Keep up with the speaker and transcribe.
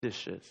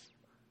dishes,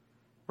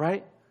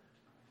 right?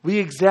 We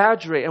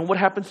exaggerate. And what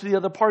happens to the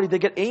other party? They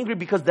get angry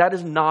because that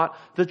is not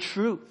the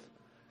truth.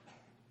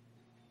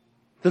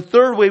 The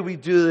third way we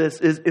do this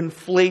is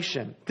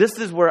inflation. This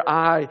is where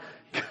I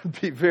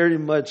could be very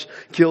much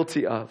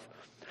guilty of.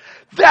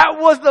 That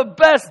was the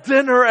best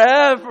dinner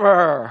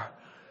ever.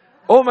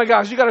 Oh my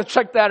gosh, you got to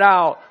check that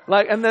out.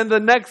 And then the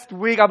next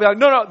week I'll be like,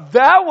 no,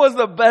 that was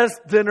the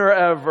best dinner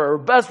ever.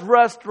 Best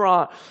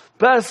restaurant,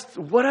 best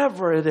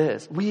whatever it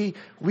is. We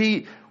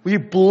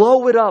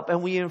blow it up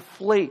and we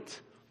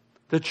inflate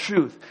the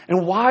truth.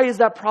 And why is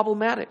that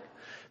problematic?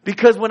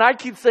 Because when I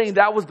keep saying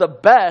that was the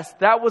best,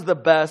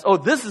 oh,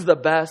 this is the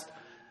best,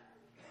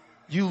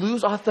 you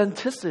lose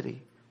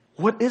authenticity.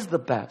 What is the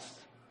best?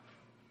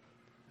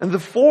 And the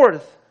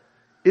fourth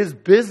is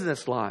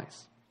business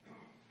lies.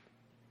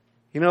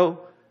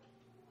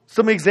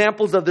 Some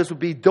examples of this would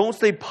be, don't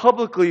say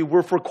publicly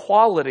we're for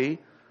quality,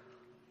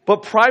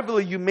 but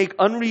privately you make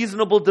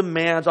unreasonable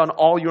demands on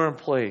all your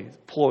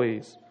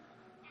employees.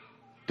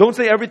 Don't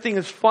say everything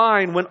is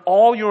fine when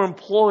all your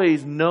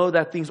employees know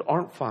that things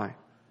aren't fine.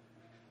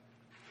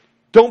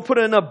 Don't put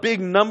in a big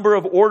number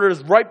of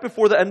orders right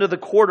before the end of the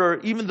quarter,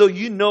 even though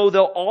you know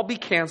they'll all be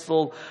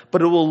canceled,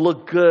 but it will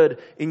look good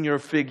in your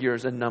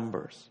figures and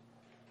numbers.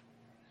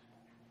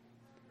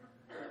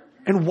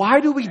 And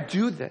why do we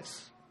do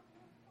this?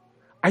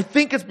 I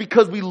think it's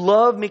because we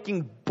love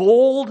making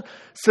bold,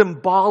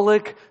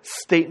 symbolic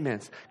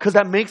statements, because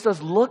that makes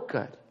us look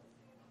good.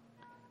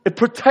 It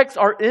protects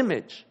our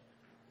image.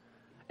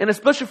 And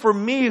especially for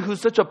me,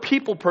 who's such a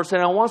people person,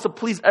 and I want to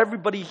please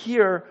everybody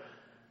here,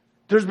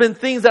 there's been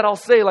things that I'll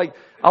say, like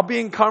I'll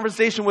be in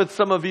conversation with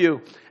some of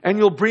you, and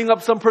you'll bring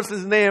up some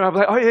person's name. I'll be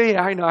like, oh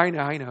yeah, I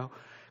know.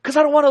 Because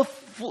I don't want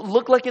to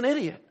look like an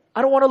idiot.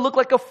 I don't want to look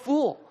like a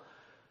fool.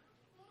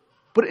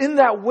 But in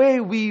that way,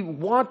 we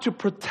want to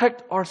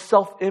protect our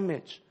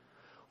self-image.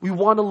 We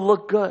want to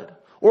look good.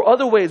 Or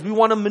other ways, we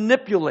want to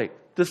manipulate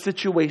the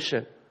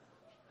situation.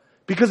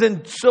 Because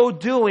in so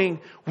doing,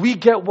 we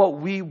get what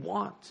we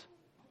want.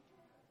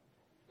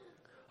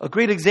 A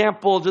great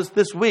example just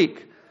this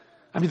week.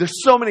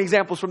 There's so many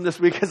examples from this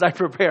week as I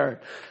prepared.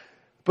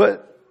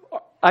 But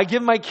I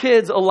give my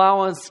kids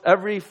allowance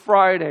every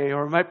Friday,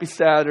 or it might be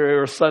Saturday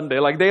or Sunday.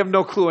 They have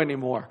no clue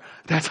anymore.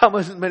 That's how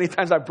many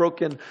times I've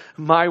broken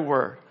my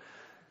word.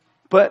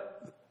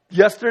 But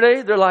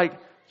yesterday, they're like,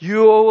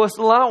 you owe us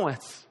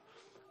allowance.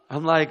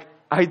 I'm like,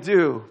 I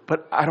do,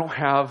 but I don't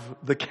have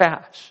the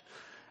cash.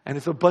 And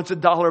it's a bunch of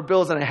dollar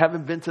bills, and I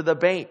haven't been to the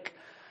bank.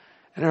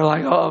 And they're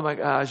like, oh my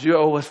gosh, you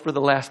owe us for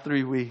the last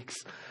 3 weeks.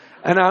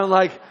 And I'm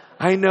like,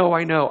 I know.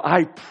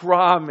 I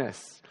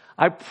promise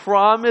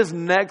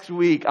next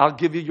week I'll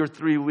give you your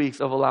 3 weeks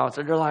of allowance.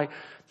 And they're like,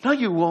 no,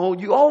 you won't.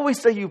 You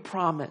always say you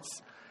promise.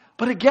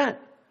 But again,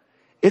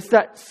 it's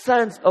that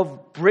sense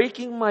of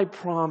breaking my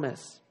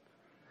promise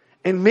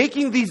and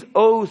making these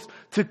oaths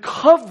to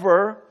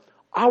cover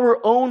our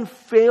own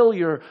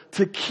failure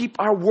to keep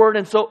our word.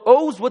 And so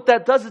oaths, what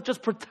that does, it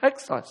just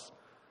protects us.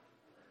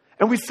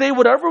 And we say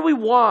whatever we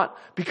want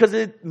because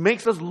it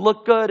makes us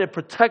look good, it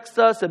protects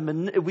us,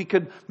 and we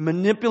could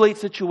manipulate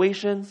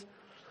situations.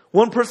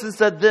 One person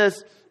said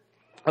this,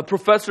 a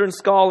professor and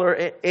scholar,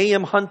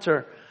 A.M.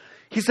 Hunter.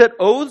 He said,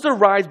 oaths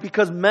arise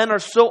because men are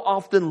so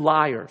often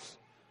liars.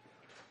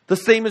 The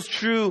same is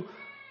true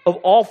of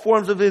all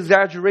forms of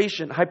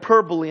exaggeration,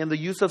 hyperbole, and the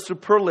use of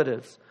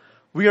superlatives.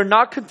 We are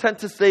not content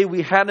to say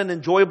we had an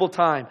enjoyable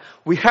time.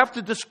 We have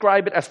to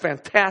describe it as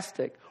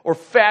fantastic, or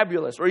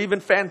fabulous, or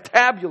even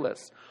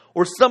fantabulous,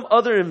 or some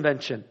other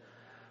invention.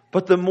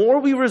 But the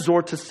more we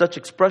resort to such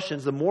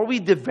expressions, the more we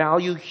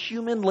devalue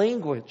human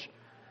language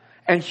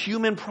and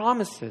human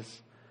promises.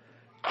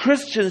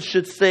 Christians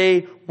should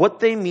say what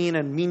they mean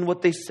and mean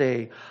what they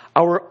say.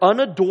 Our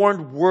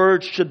unadorned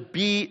words should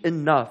be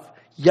enough,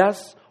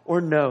 yes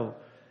or no.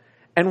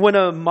 And when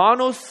a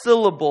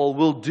monosyllable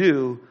will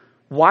do,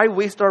 why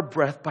waste our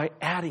breath by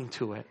adding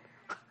to it?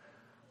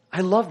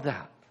 I love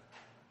that.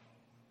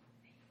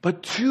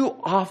 But too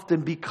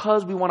often,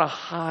 because we want to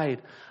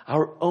hide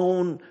our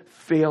own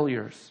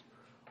failures,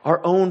 our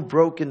own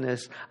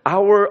brokenness,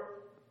 our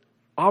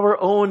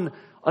own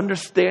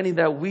understanding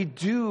that we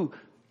do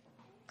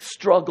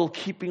struggle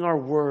keeping our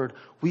word,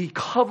 we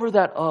cover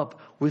that up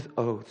with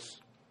oaths.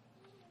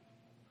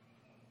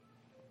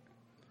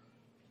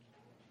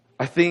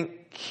 I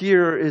think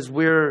here is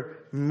where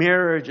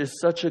marriage is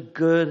such a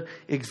good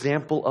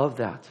example of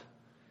that.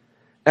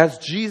 As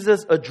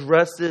Jesus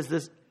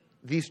addresses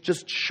these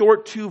just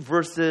short 2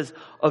 verses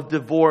of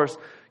divorce,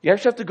 you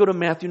actually have to go to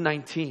Matthew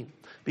 19,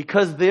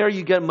 because there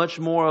you get much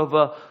more of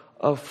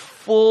a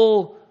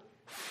full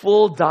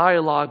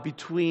dialogue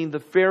between the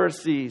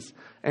Pharisees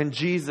and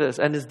Jesus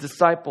and his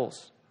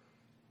disciples.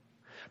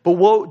 But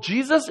what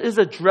Jesus is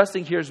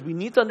addressing here is we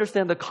need to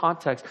understand the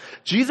context.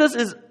 Jesus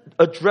is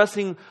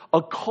addressing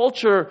a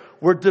culture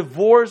where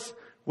divorce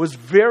was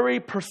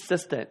very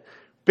persistent.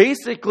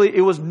 Basically,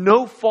 it was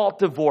no-fault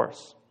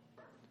divorce.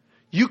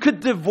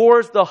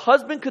 The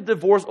husband could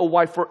divorce a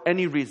wife for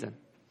any reason.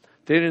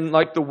 They didn't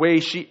like the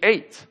way she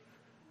ate.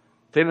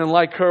 They didn't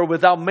like her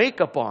without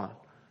makeup on.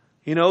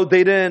 They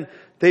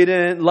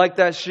didn't like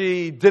that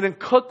she didn't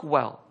cook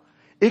well.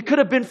 It could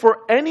have been for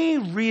any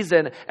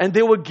reason, and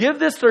they would give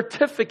this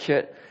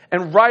certificate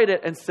and write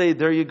it and say,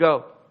 there you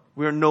go,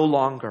 we're no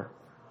longer.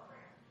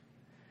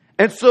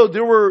 And so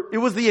it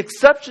was the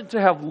exception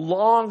to have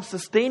long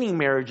sustaining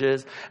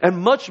marriages, and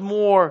much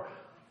more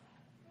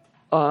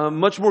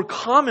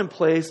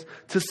commonplace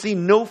to see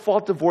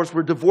no-fault divorce,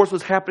 where divorce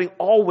was happening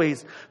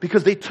always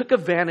because they took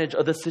advantage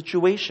of the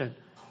situation.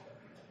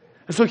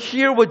 And so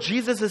here what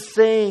Jesus is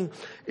saying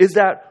is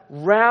that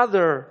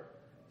rather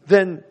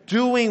than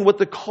doing what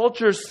the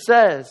culture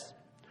says,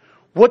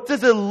 what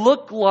does it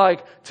look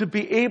like to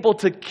be able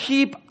to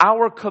keep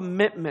our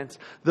commitments,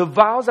 the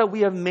vows that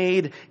we have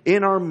made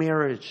in our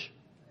marriage,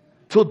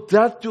 till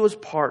death do us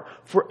part,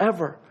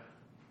 forever?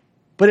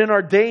 But in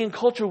our day and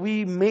culture,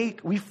 we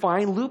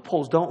find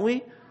loopholes, don't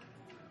we?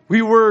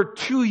 We were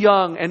too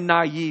young and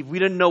naive. We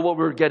didn't know what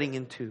we were getting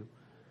into.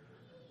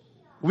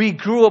 We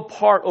grew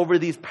apart over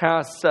these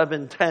past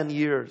 7-10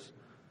 years.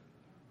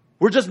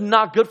 We're just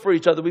not good for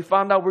each other. We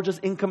found out we're just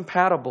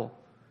incompatible.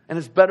 And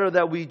it's better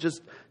that we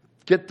just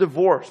get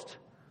divorced.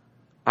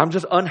 I'm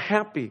just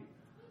unhappy.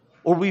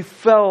 Or we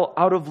fell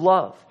out of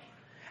love.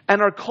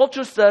 And our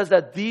culture says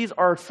that these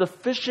are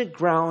sufficient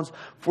grounds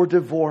for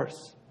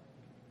divorce.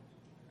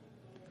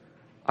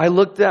 I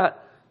looked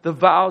at the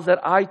vows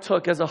that I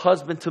took as a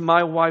husband to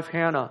my wife,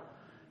 Hannah.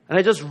 And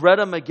I just read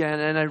them again.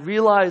 And I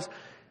realized,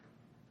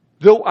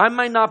 though I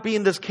might not be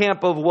in this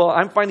camp of, well,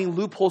 I'm finding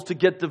loopholes to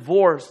get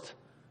divorced,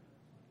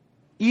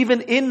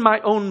 even in my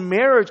own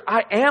marriage,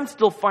 I am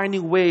still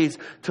finding ways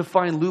to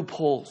find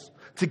loopholes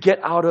to get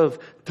out of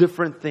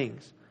different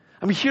things.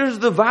 I mean, here's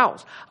the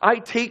vows. I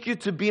take you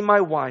to be my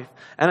wife,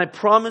 and I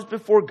promise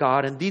before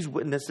God and these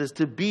witnesses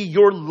to be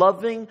your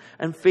loving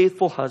and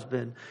faithful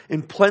husband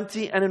in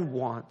plenty and in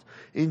want,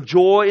 in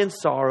joy and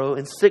sorrow,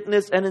 in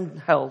sickness and in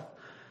health,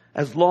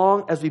 as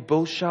long as we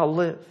both shall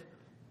live.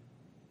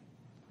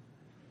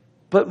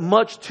 But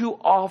much too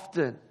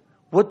often,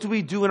 what do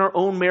we do in our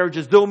own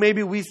marriages? Though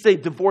maybe we say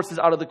divorce is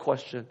out of the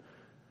question.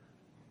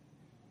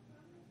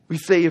 We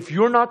say, if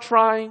you're not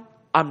trying,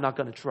 I'm not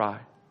going to try.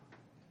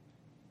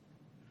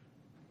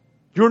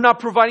 You're not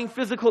providing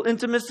physical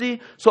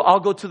intimacy, so I'll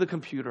go to the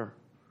computer.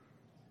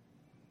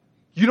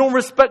 You don't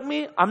respect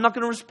me, I'm not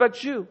going to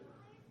respect you.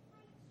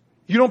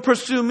 You don't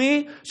pursue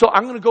me, so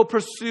I'm going to go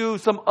pursue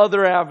some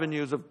other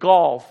avenues of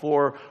golf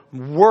or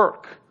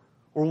work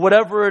or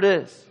whatever it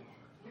is.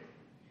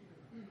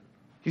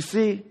 You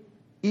see,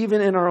 even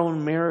in our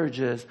own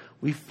marriages,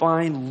 we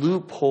find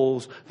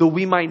loopholes, though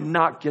we might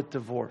not get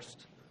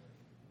divorced.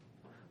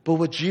 But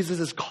what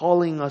Jesus is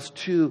calling us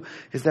to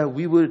is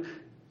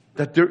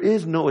that there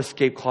is no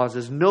escape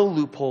clauses, no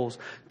loopholes.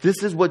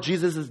 This is what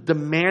Jesus is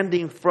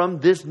demanding from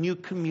this new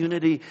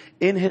community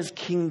in His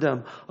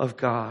kingdom of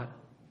God.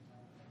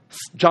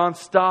 John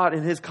Stott,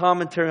 in his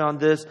commentary on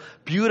this,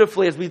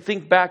 beautifully, as we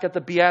think back at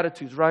the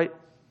Beatitudes, right?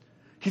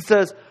 He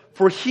says,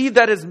 for he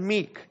that is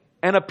meek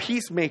and a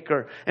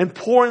peacemaker and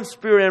poor in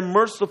spirit and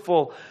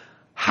merciful,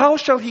 how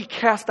shall he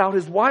cast out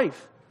his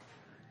wife?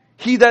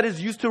 He that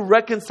is used to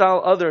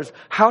reconcile others,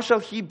 how shall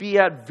he be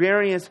at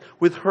variance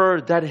with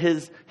her that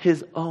is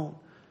his own?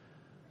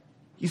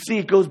 You see,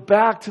 it goes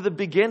back to the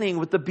beginning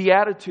with the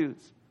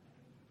Beatitudes.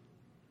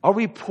 Are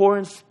we poor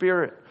in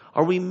spirit?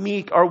 Are we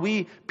meek? Are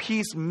we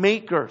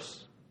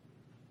peacemakers?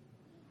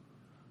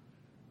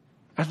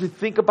 As we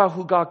think about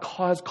who God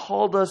has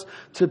called us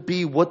to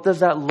be, what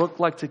does that look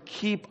like to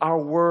keep our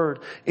word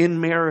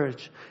in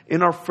marriage,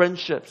 in our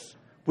friendships,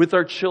 with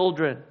our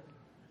children,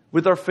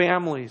 with our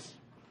families,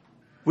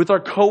 with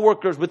our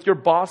coworkers, with your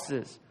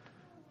bosses?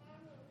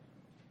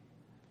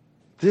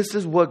 This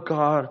is what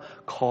God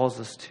calls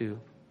us to.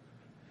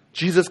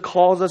 Jesus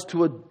calls us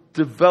to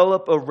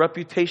develop a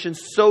reputation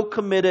so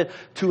committed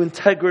to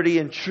integrity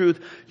and truth,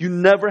 you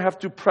never have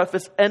to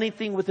preface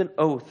anything with an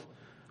oath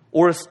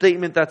or a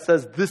statement that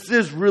says, this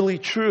is really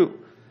true.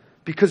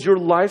 Because your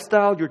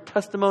lifestyle, your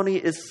testimony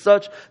is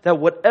such that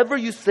whatever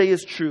you say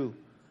is true.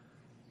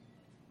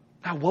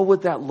 Now, what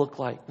would that look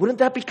like? Wouldn't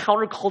that be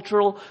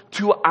countercultural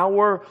to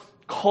our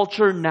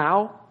culture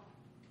now?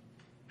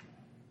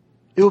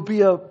 It would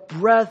be a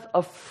breath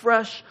of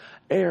fresh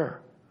air.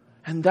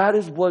 And that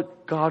is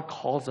what God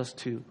calls us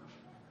to.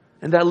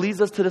 And that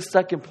leads us to the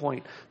second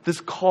point,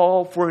 this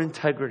call for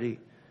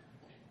integrity.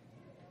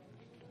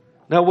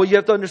 Now, what you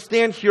have to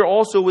understand here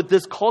also with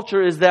this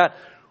culture is that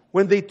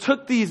when they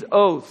took these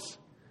oaths,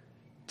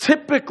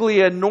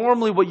 typically and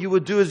normally what you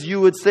would do is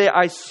you would say,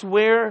 I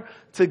swear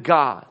to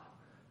God.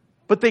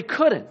 But they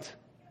couldn't.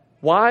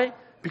 Why?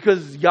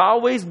 Because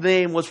Yahweh's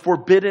name was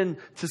forbidden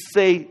to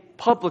say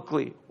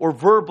publicly or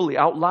verbally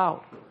out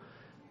loud.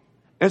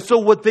 And so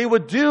what they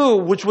would do,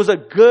 which was a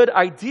good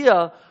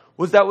idea,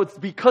 was that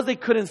because they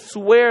couldn't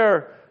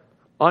swear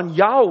on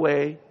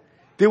Yahweh,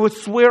 they would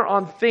swear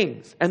on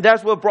things. And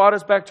that's what brought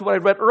us back to what I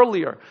read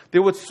earlier. They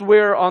would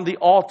swear on the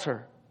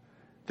altar.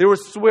 They would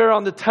swear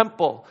on the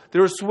temple. They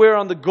would swear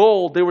on the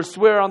gold. They would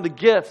swear on the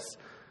gifts.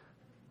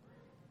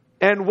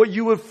 And what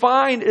you would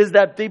find is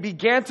that they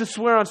began to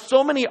swear on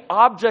so many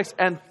objects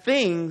and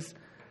things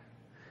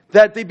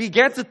that they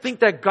began to think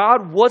that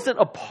God wasn't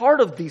a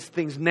part of these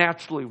things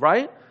naturally,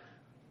 right?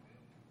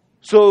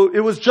 So it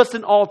was just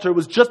an altar, it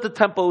was just a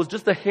temple, it was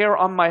just a hair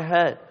on my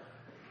head.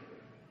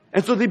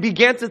 And so they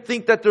began to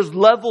think that there's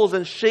levels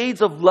and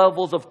shades of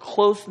levels of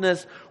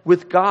closeness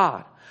with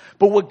God.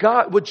 But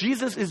what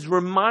Jesus is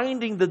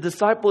reminding the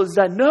disciples is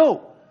that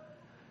no,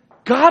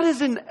 God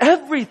is in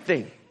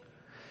everything.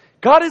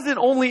 God isn't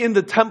only in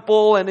the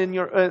temple and in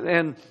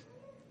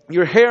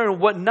your hair and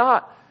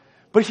whatnot,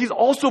 but He's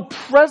also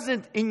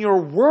present in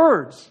your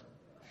words.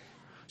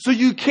 So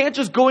you can't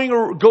just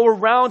go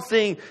around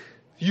saying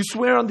you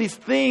swear on these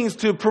things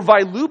to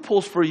provide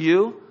loopholes for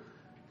you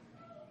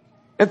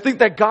and think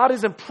that God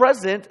isn't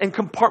present and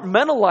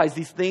compartmentalize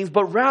these things,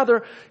 but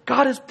rather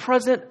God is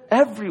present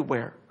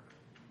everywhere,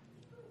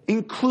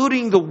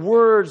 including the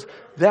words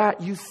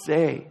that you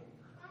say.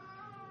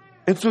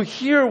 And so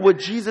here what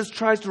Jesus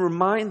tries to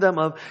remind them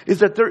of is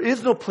that there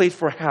is no place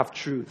for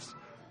half-truths.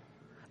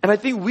 And I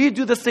think we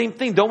do the same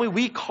thing, don't we?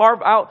 We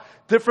carve out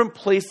different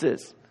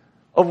places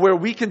of where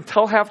we can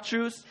tell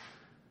half-truths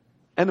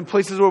and in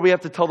places where we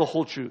have to tell the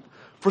whole truth.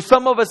 For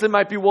some of us, it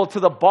might be, well, to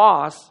the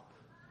boss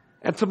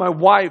and to my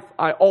wife,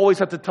 I always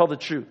have to tell the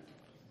truth.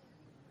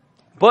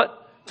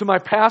 But to my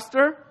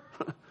pastor,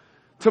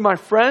 to my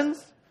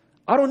friends,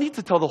 I don't need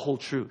to tell the whole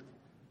truth.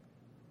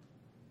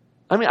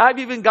 I mean, I've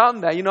even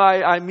gotten that.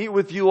 I meet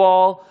with you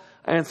all,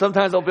 and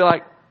sometimes I'll be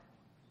like,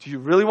 do you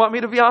really want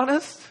me to be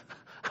honest?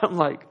 I'm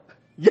like,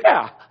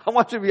 yeah, I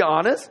want you to be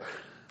honest.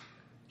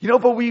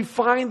 But we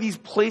find these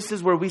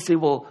places where we say,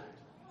 well,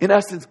 in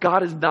essence,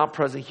 God is not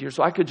present here,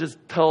 so I could just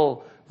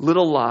tell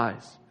little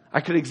lies.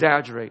 I could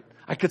exaggerate.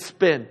 I could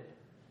spin.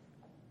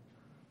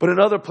 But in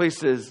other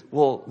places,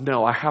 well,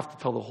 no, I have to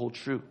tell the whole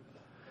truth.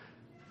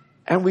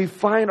 And we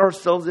find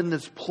ourselves in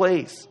this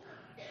place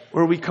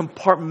where we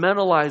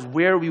compartmentalize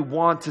where we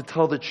want to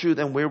tell the truth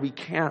and where we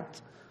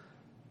can't.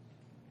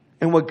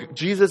 And what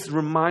Jesus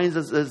reminds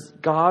us is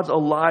God's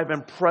alive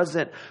and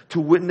present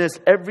to witness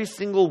every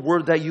single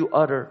word that you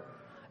utter,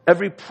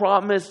 every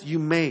promise you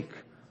make,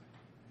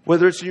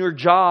 whether it's in your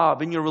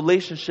job, in your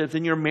relationships,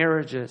 in your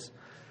marriages.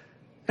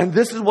 And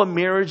this is what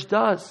marriage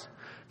does.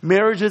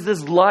 Marriage is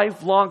this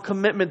lifelong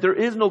commitment. There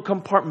is no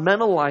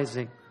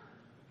compartmentalizing.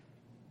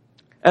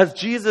 As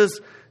Jesus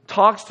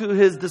talks to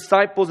His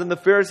disciples and the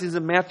Pharisees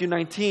in Matthew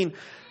 19,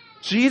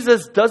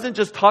 Jesus doesn't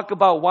just talk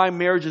about why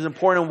marriage is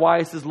important and why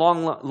it's this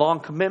long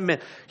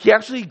commitment. He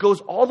actually goes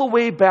all the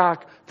way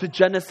back to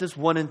Genesis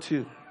 1 and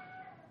 2.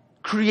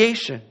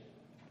 Creation.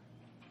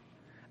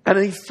 And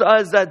He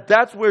says that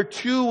that's where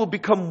two will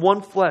become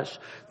one flesh.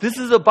 This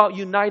is about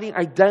uniting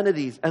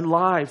identities and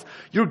lives.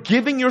 You're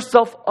giving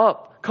yourself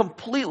up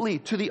completely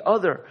to the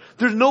other.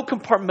 There's no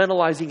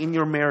compartmentalizing in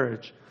your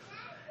marriage.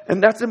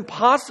 And that's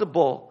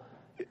impossible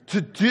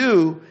to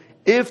do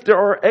if there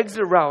are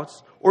exit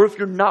routes or if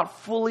you're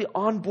not fully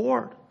on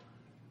board.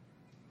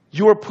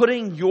 You are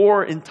putting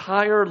your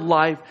entire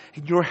life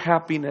and your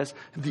happiness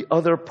in the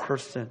other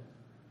person.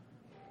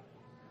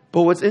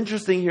 But what's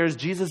interesting here is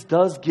Jesus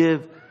does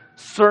give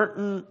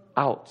certain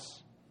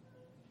outs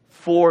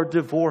for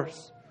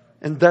divorce.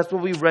 And that's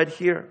what we read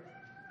here.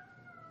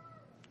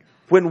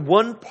 When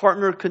one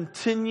partner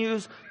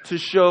continues to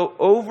show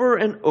over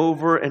and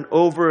over and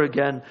over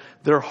again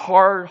their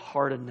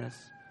hard-heartedness,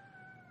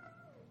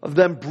 of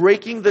them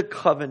breaking the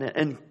covenant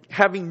and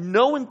having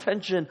no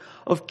intention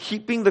of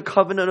keeping the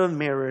covenant of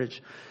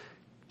marriage,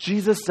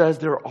 Jesus says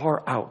there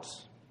are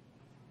outs.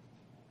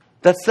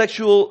 That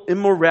sexual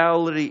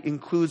immorality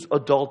includes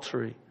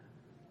adultery.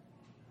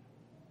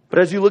 But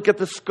as you look at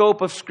the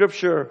scope of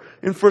Scripture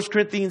in 1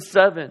 Corinthians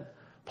 7,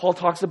 Paul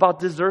talks about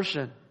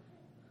desertion.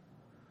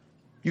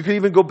 You can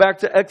even go back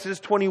to Exodus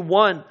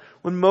 21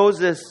 when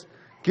Moses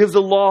gives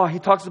the law. He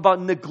talks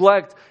about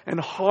neglect and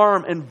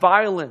harm and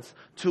violence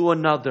to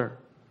another.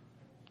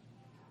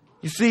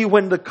 You see,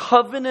 when the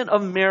covenant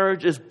of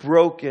marriage is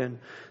broken,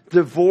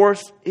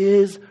 divorce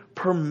is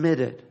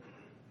permitted.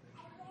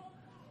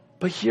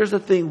 But here's the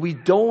thing. We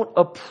don't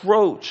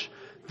approach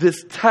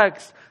this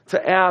text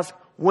to ask,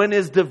 when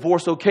is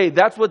divorce okay?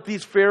 That's what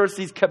these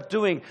Pharisees kept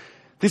doing.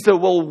 They said,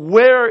 well,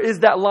 where is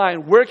that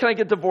line? Where can I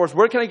get divorced?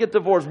 Where can I get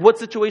divorced? What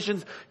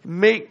situations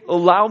may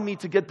allow me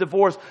to get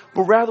divorced?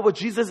 But rather what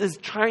Jesus is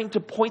trying to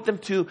point them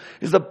to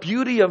is the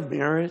beauty of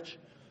marriage.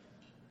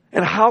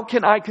 And how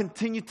can I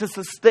continue to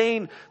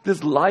sustain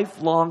this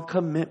lifelong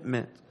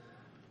commitment?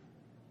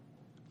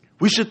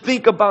 We should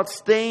think about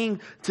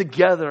staying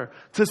together,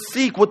 to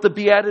seek what the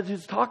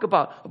Beatitudes talk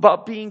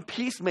about being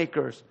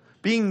peacemakers,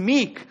 being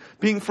meek,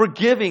 being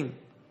forgiving,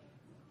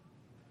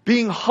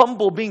 being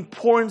humble, being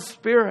poor in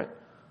spirit.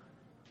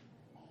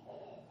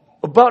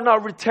 About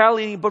not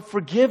retaliating, but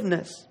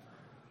forgiveness.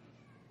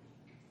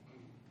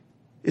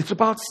 It's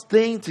about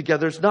staying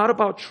together. It's not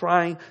about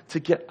trying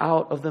to get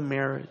out of the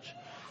marriage.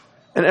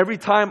 And every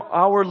time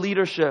our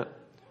leadership,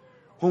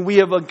 when we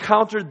have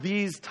encountered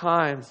these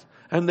times,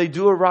 and they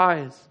do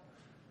arise,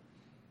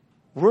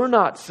 we're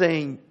not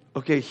saying,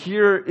 okay,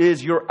 here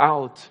is your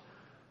out.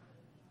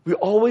 We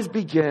always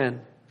begin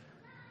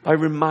by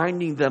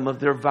reminding them of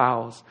their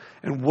vows.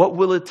 And what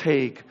will it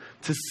take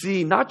to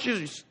see, not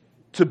just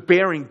to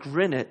bear and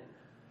grin it,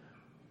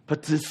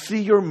 but to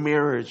see your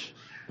marriage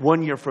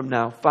 1 year from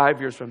now,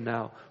 5 years from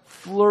now,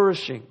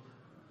 flourishing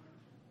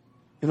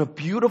in a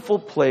beautiful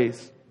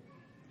place,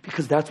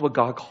 because that's what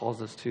God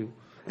calls us to.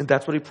 And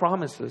that's what He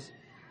promises.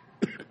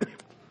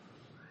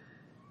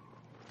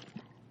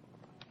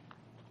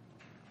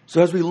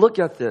 So as we look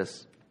at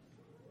this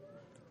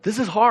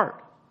is hard.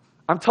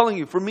 I'm telling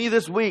you, for me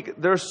this week,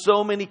 there are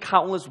so many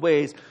countless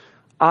ways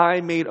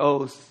I made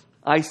oaths.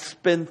 I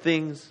spin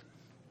things.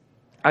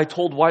 I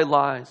told white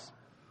lies.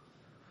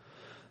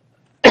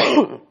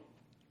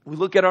 We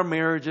look at our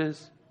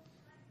marriages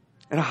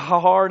and how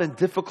hard and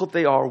difficult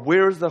they are.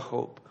 Where's the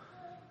hope?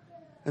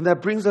 And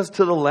that brings us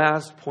to the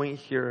last point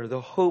here,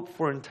 the hope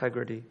for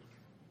integrity.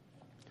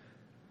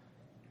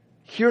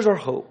 Here's our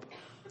hope.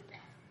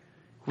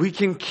 We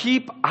can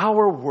keep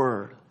our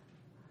word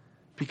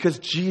because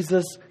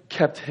Jesus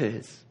kept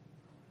His.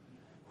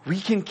 We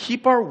can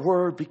keep our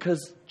word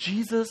because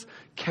Jesus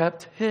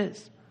kept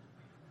His.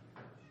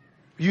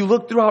 You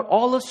look throughout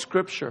all of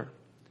Scripture,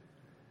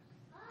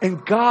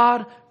 and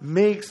God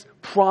makes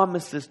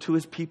promises to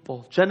His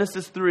people.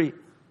 Genesis 3,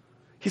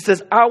 He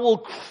says, I will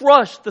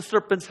crush the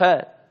serpent's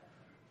head.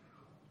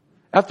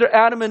 After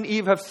Adam and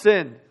Eve have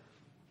sinned,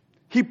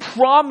 He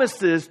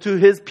promises to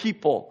His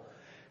people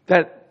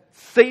that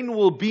Satan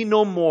will be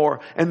no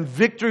more and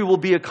victory will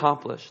be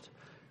accomplished.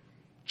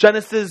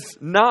 Genesis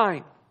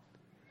 9,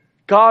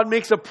 God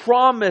makes a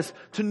promise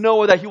to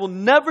Noah that He will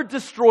never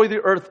destroy the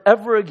earth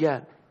ever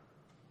again.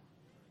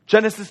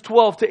 Genesis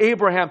 12, to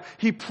Abraham,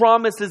 He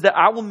promises that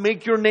I will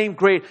make your name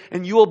great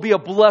and you will be a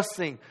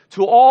blessing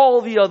to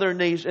all the other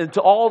nations and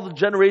to all the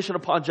generation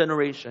upon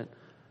generation.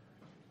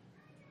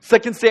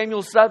 2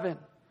 Samuel 7,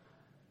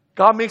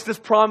 God makes this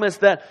promise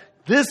that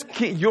this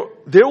king,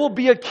 there will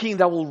be a king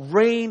that will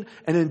reign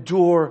and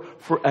endure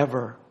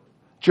forever.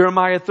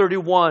 Jeremiah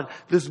 31,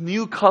 this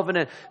new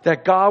covenant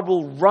that God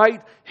will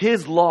write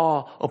His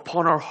law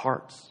upon our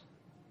hearts.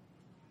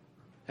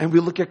 And we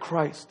look at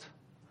Christ,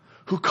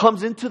 who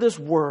comes into this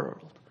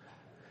world.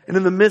 And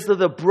in the midst of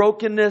the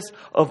brokenness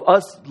of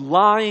us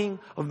lying,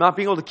 of not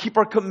being able to keep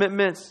our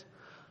commitments,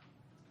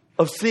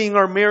 of seeing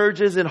our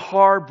marriages in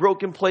hard,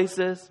 broken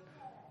places,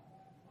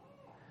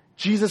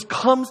 Jesus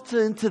comes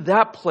into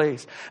that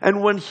place.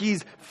 And when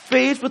He's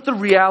faced with the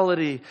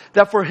reality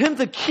that for Him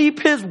to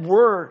keep His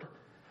word,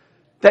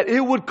 that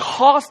it would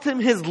cost Him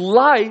His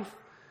life,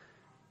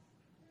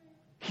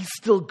 He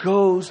still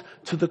goes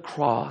to the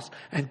cross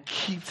and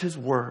keeps His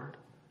word.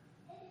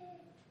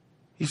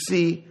 You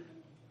see,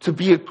 to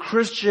be a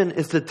Christian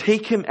is to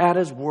take Him at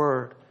His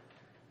word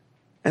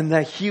and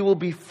that He will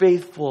be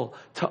faithful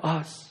to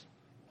us.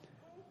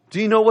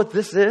 Do you know what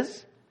this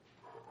is?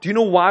 Do you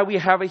know why we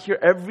have it here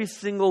every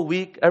single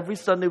week, every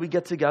Sunday we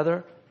get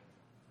together?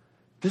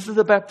 This is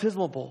the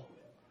baptismal bowl.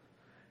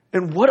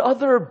 And what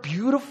other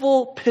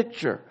beautiful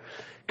picture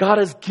God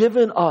has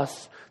given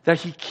us that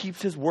He keeps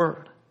His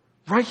word.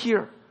 Right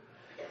here.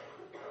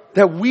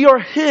 That we are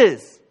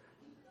His.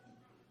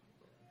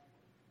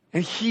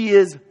 And He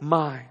is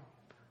mine.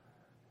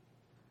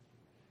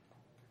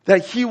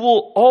 That He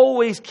will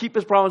always keep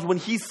His promise when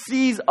He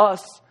sees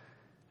us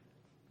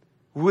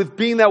with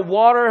being that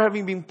water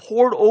having been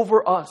poured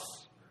over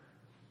us.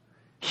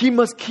 He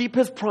must keep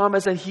His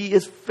promise, and He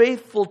is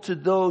faithful to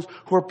those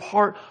who are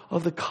part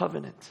of the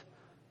covenant.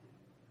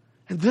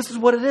 And this is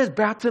what it is.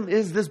 Baptism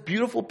is this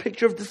beautiful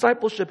picture of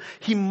discipleship.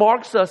 He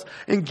marks us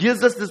and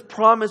gives us this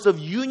promise of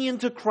union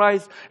to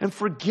Christ and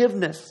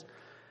forgiveness.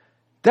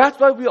 That's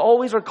why we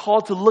always are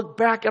called to look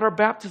back at our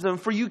baptism.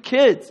 For you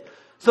kids,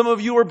 some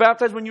of you were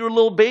baptized when you were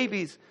little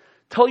babies.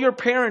 Tell your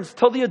parents,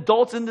 tell the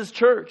adults in this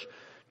church,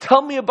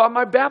 tell me about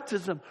my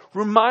baptism.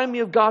 Remind me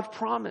of God's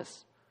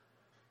promise.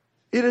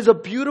 It is a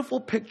beautiful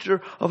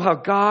picture of how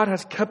God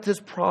has kept His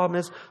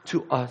promise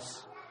to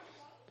us.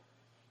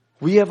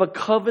 We have a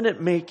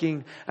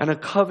covenant-making and a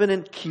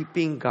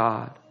covenant-keeping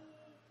God.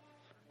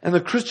 And the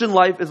Christian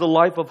life is a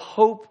life of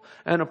hope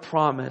and a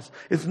promise.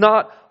 It's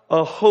not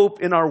a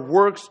hope in our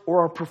works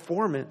or our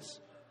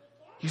performance.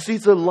 You see,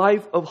 it's a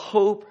life of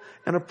hope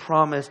and a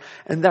promise.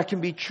 And that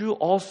can be true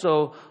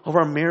also of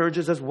our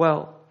marriages as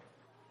well.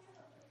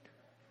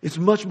 It's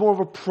much more of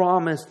a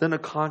promise than a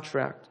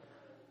contract.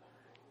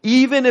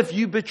 Even if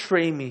you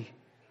betray me,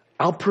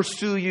 I'll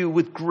pursue you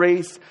with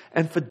grace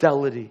and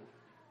fidelity.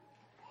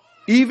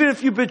 Even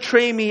if you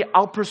betray me,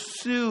 I'll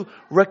pursue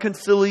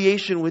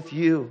reconciliation with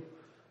you.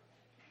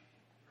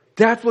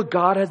 That's what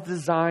God has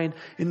designed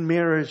in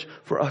marriage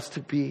for us to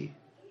be.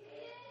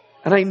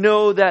 And I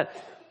know that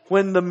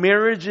when the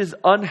marriage is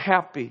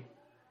unhappy,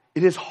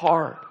 it is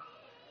hard.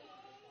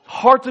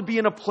 Hard to be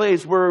in a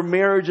place where a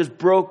marriage is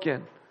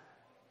broken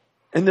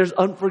and there's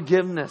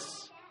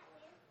unforgiveness.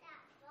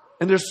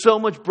 And there's so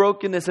much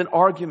brokenness in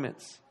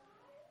arguments.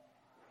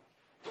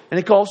 And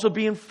it can also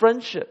be in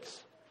friendships,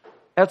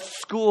 at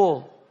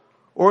school,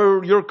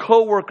 or your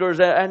coworkers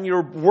and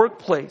your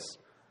workplace.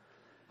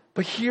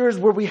 But here's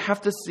where we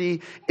have to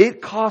see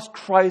it cost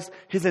Christ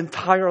His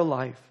entire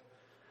life.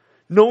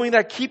 Knowing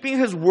that keeping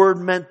His word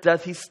meant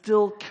death, He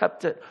still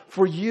kept it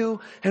for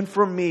you and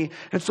for me.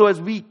 And so as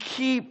we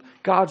keep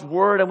God's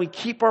word and we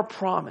keep our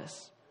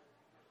promise,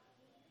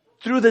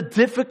 through the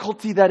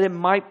difficulty that it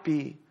might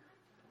be,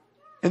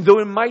 and though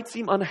it might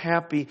seem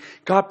unhappy,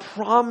 God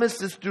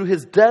promises through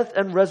His death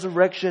and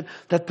resurrection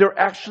that there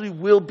actually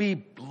will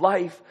be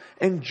life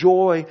and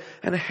joy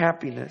and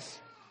happiness.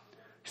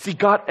 See,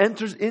 God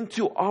enters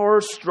into our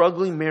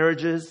struggling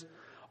marriages,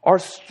 our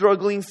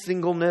struggling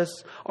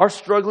singleness, our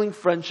struggling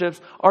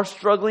friendships, our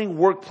struggling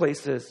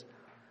workplaces.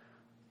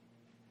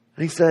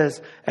 And He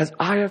says, as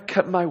I have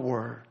kept my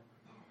word,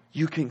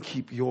 you can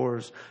keep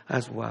yours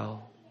as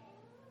well.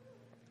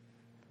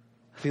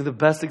 I think the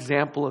best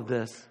example of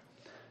this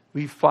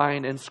we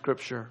find in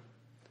Scripture,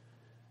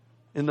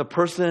 in the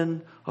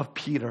person of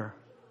Peter.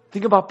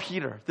 Think about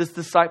Peter, this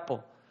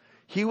disciple.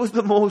 He was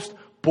the most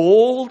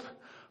bold,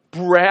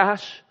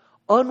 brash,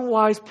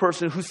 unwise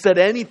person who said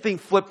anything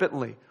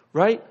flippantly,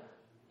 right?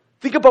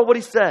 Think about what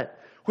he said.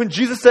 When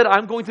Jesus said,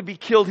 I'm going to be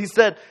killed, He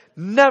said,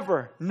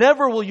 never,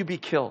 never will you be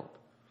killed.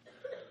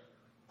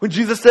 When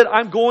Jesus said,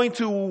 I'm going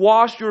to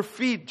wash your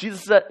feet,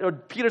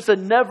 Peter said,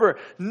 never,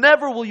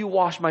 never will you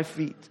wash my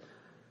feet.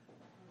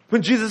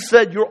 When Jesus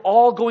said, you're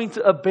all going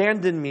to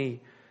abandon me,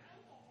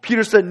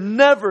 Peter said,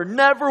 never,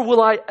 never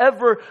will I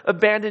ever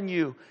abandon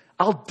you.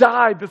 I'll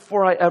die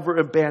before I ever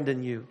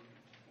abandon you.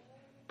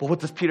 But what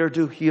does Peter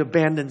do? He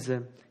abandons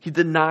Him. He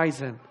denies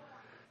Him.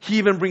 He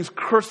even brings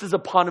curses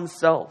upon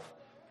himself.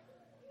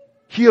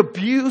 He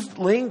abused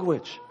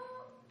language.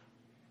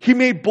 He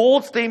made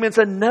bold statements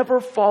and never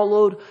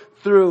followed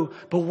through.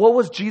 But what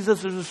was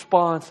Jesus'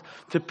 response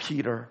to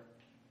Peter?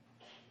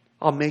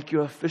 I'll make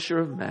you a fisher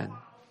of men.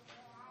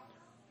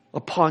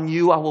 Upon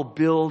you I will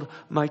build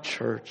my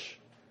church.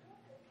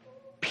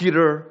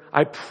 Peter,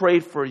 I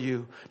prayed for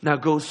you. Now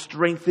go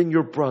strengthen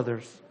your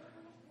brothers.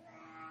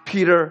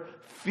 Peter,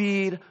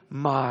 feed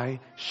my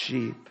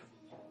sheep.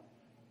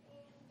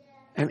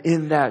 And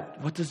in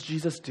that, what does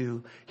Jesus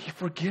do? He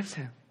forgives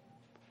him.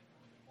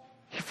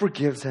 He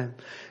forgives him.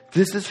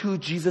 This is who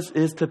Jesus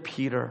is to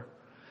Peter.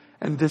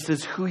 And this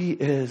is who He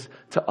is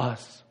to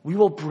us. We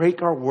will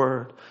break our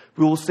word.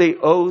 We will say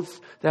oaths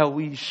that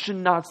we should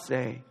not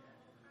say.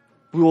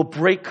 We will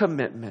break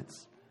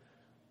commitments.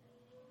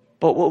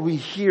 But what we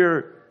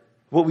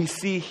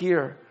see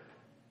here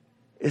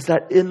is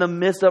that in the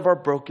midst of our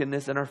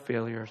brokenness and our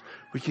failures,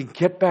 we can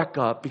get back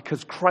up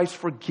because Christ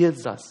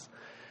forgives us.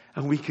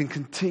 And we can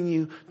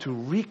continue to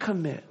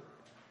recommit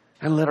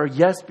and let our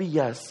yes be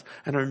yes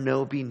and our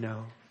no be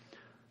no.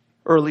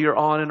 Earlier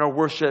on in our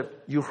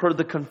worship, you heard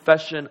the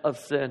confession of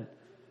sin.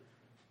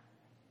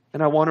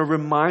 And I want to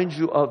remind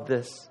you of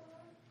this.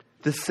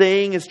 The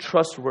saying is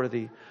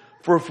trustworthy.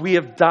 For if we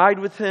have died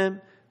with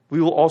Him,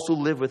 we will also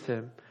live with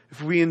Him.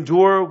 If we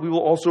endure, we will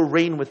also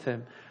reign with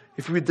Him.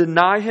 If we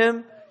deny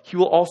Him, He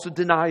will also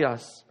deny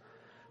us.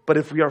 But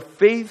if we are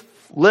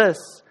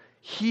faithless,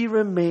 He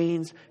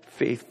remains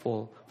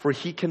faithful, for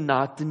He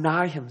cannot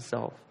deny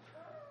Himself.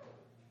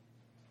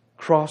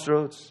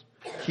 Crossroads,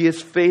 He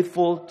is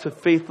faithful to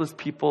faithless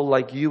people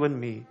like you and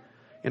me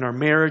in our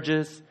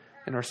marriages,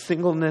 in our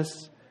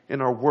singleness,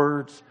 in our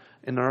words,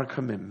 in our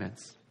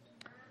commitments.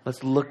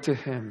 Let's look to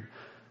Him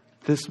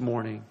this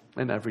morning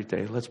and every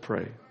day. Let's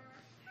pray.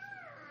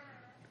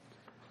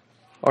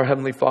 Our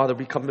Heavenly Father,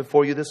 we come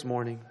before you this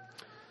morning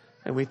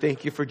and we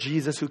thank you for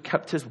Jesus who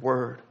kept His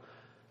word.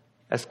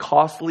 As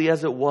costly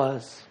as it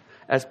was,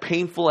 as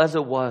painful as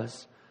it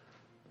was,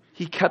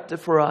 He kept it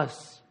for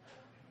us.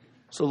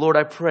 So Lord,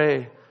 I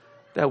pray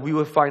that we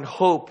would find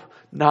hope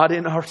not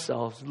in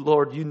ourselves.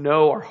 Lord, you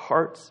know our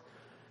hearts.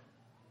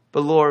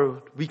 But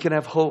Lord, we can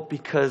have hope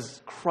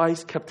because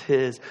Christ kept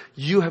His.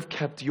 You have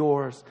kept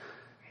yours.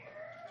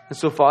 And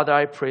so Father,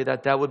 I pray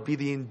that that would be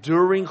the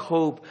enduring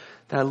hope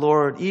that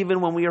Lord, even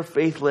when we are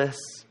faithless,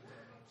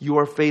 you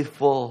are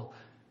faithful.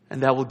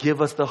 And that will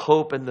give us the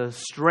hope and the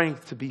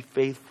strength to be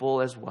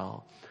faithful as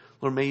well.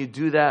 Lord, may you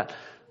do that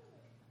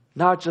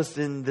not just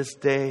in this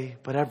day,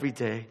 but every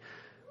day.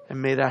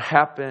 And may that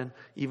happen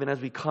even as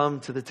we come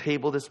to the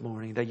table this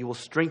morning, that you will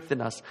strengthen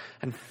us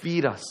and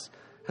feed us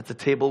at the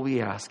table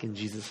we ask in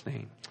Jesus'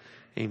 name.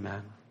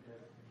 Amen.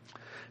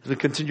 As we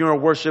continue our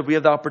worship, we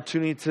have the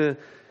opportunity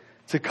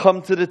to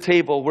come to the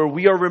table where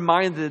we are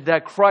reminded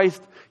that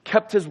Christ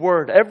kept His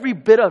word, every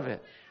bit of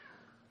it.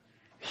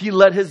 He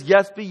let His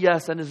yes be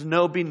yes and His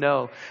no be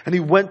no. And He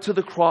went to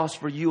the cross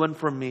for you and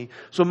for me.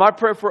 So my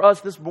prayer for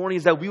us this morning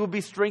is that we would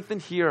be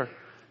strengthened here.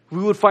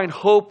 We would find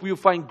hope. We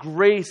would find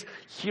grace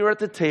here at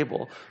the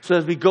table. So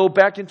as we go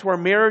back into our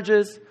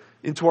marriages,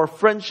 into our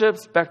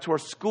friendships, back to our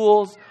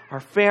schools, our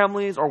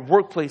families, our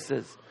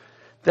workplaces,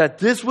 that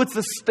this would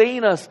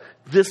sustain us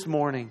this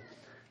morning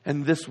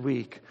and this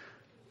week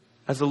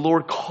as the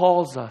Lord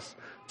calls us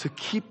to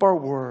keep our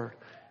word,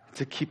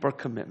 to keep our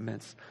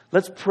commitments.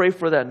 Let's pray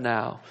for that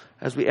now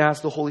as we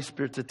ask the Holy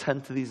Spirit to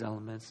tend to these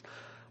elements.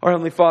 Our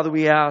Heavenly Father,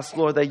 we ask,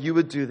 Lord, that you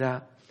would do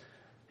that.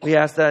 We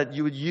ask that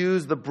you would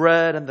use the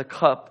bread and the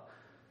cup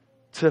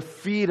to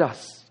feed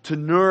us, to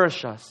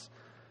nourish us,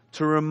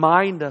 to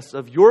remind us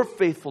of your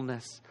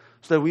faithfulness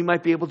so that we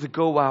might be able to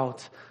go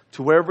out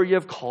to wherever you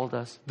have called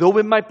us. Though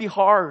it might be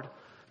hard,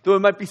 though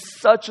it might be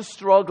such a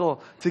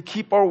struggle to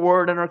keep our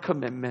word and our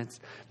commitments,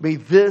 may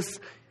this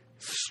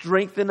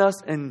strengthen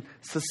us and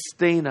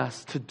sustain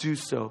us to do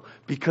so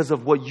because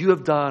of what you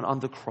have done on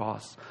the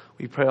cross.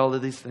 We pray all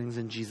of these things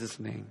in Jesus'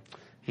 name.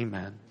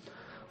 Amen.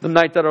 The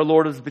night that our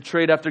Lord was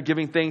betrayed, after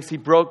giving thanks, He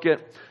broke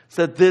it,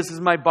 said, "This is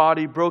my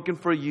body broken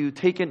for you.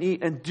 Take and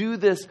eat and do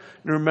this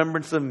in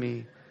remembrance of me."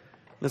 In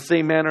the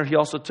same manner, He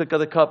also took of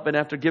the cup, and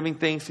after giving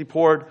thanks, He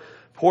poured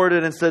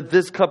it and said,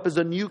 "This cup is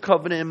a new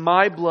covenant in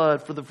my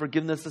blood for the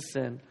forgiveness of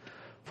sin.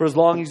 For as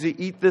long as you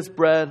eat this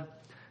bread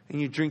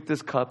and you drink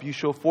this cup, you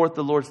show forth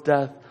the Lord's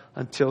death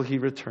until He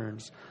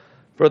returns."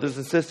 Brothers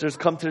and sisters,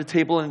 come to the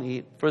table and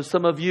eat. For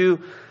some of you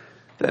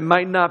that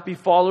might not be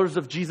followers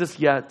of Jesus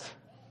yet,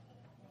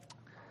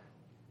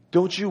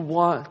 don't you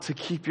want to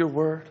keep your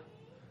word?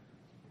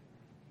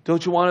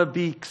 Don't you want to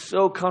be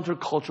so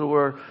countercultural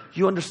where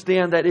you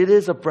understand that it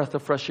is a breath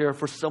of fresh air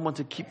for someone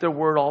to keep their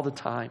word all the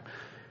time?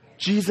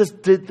 Jesus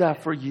did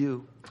that for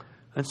you.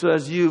 And so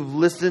as you've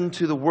listened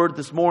to the word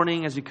this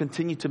morning, as you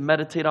continue to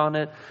meditate on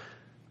it,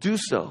 do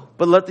so.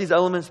 But let these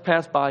elements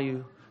pass by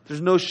you.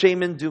 There's no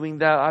shame in doing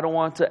that. I don't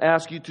want to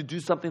ask you to do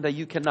something that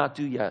you cannot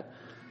do yet.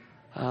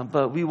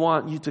 But we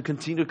want you to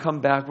continue to come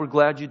back. We're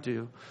glad you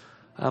do.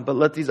 But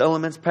let these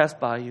elements pass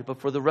by you.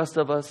 But for the rest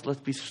of us, let's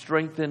be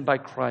strengthened by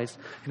Christ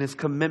and His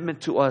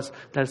commitment to us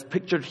that is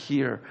pictured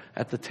here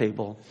at the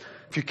table.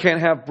 If you can't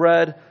have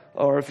bread,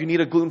 or if you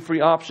need a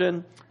gluten-free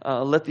option,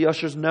 let the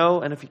ushers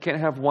know. And if you can't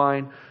have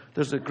wine,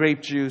 there's a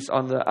grape juice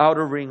on the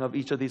outer ring of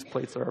each of these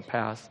plates that are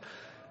passed.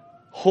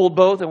 Hold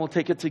both and we'll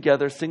take it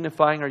together,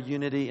 signifying our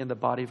unity in the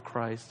body of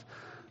Christ.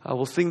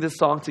 We'll sing this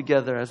song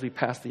together as we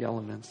pass the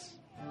elements.